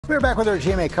We're back with our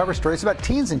GMA cover story. It's about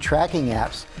teens and tracking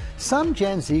apps. Some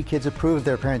Gen Z kids approve of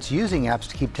their parents using apps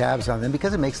to keep tabs on them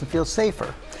because it makes them feel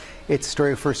safer. It's a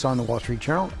story first on the Wall Street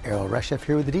Journal. Ariel Reshef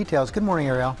here with the details. Good morning,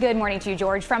 Ariel. Good morning to you,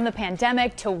 George. From the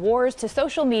pandemic to wars to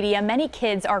social media, many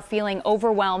kids are feeling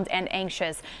overwhelmed and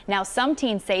anxious. Now, some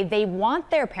teens say they want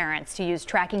their parents to use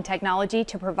tracking technology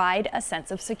to provide a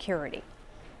sense of security.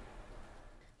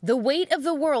 The weight of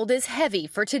the world is heavy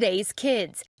for today's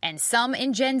kids, and some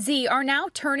in Gen Z are now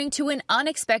turning to an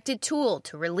unexpected tool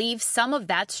to relieve some of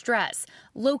that stress: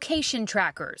 location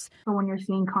trackers. So when you're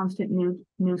seeing constant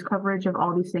news coverage of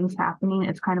all these things happening,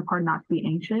 it's kind of hard not to be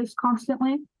anxious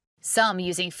constantly. Some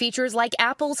using features like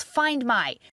Apple's Find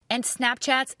My and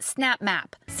Snapchat's Snap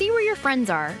Map. See where your friends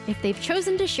are if they've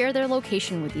chosen to share their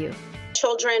location with you.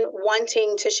 Children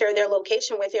wanting to share their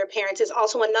location with their parents is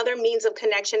also another means of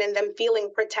connection and them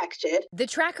feeling protected. The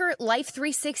tracker Life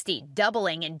 360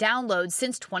 doubling in downloads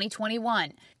since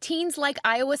 2021. Teens like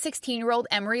Iowa 16-year-old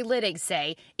Emery Littig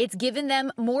say it's given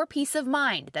them more peace of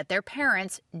mind that their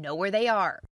parents know where they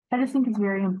are. I just think it's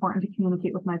very important to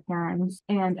communicate with my parents,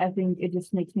 and I think it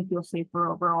just makes me feel safer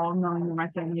overall, knowing where my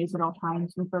family is at all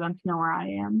times and for them to know where I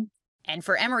am. And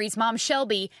for Emery's mom,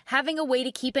 Shelby, having a way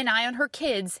to keep an eye on her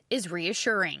kids is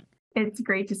reassuring. It's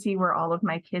great to see where all of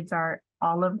my kids are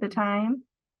all of the time,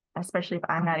 especially if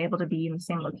I'm not able to be in the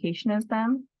same location as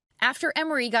them. After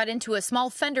Emery got into a small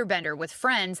fender bender with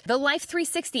friends, the Life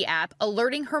 360 app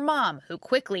alerting her mom, who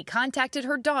quickly contacted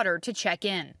her daughter to check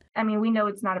in. I mean, we know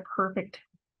it's not a perfect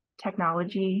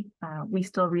technology. We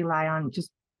still rely on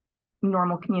just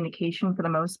normal communication for the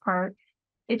most part.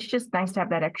 It's just nice to have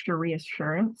that extra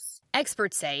reassurance.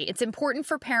 Experts say it's important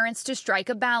for parents to strike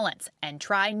a balance and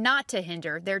try not to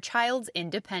hinder their child's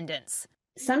independence.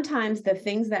 Sometimes the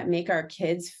things that make our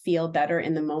kids feel better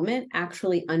in the moment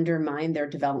actually undermine their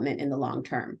development in the long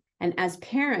term. And as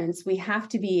parents, we have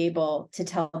to be able to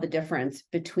tell the difference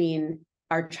between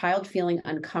our child feeling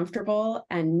uncomfortable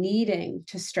and needing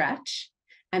to stretch,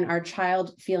 and our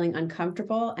child feeling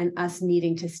uncomfortable and us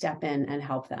needing to step in and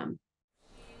help them.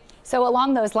 So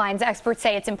along those lines, experts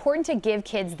say it's important to give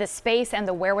kids the space and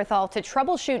the wherewithal to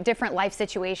troubleshoot different life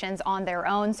situations on their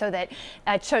own, so that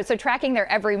so tracking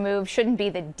their every move shouldn't be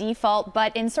the default.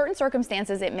 But in certain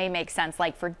circumstances, it may make sense,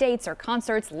 like for dates or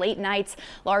concerts, late nights,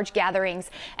 large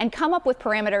gatherings, and come up with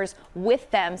parameters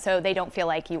with them so they don't feel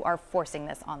like you are forcing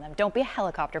this on them. Don't be a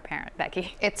helicopter parent,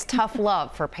 Becky. It's tough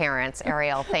love for parents.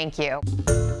 Ariel, thank you.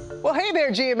 Well, hey there,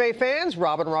 GMA fans.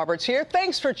 Robin Roberts here.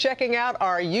 Thanks for checking out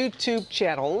our YouTube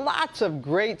channel. Lots of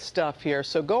great stuff here.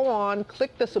 So go on,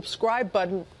 click the subscribe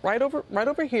button right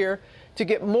over here to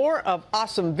get more of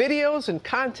awesome videos and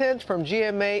content from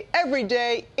GMA every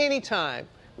day, anytime.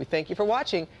 We thank you for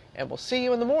watching, and we'll see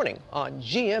you in the morning on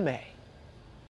GMA.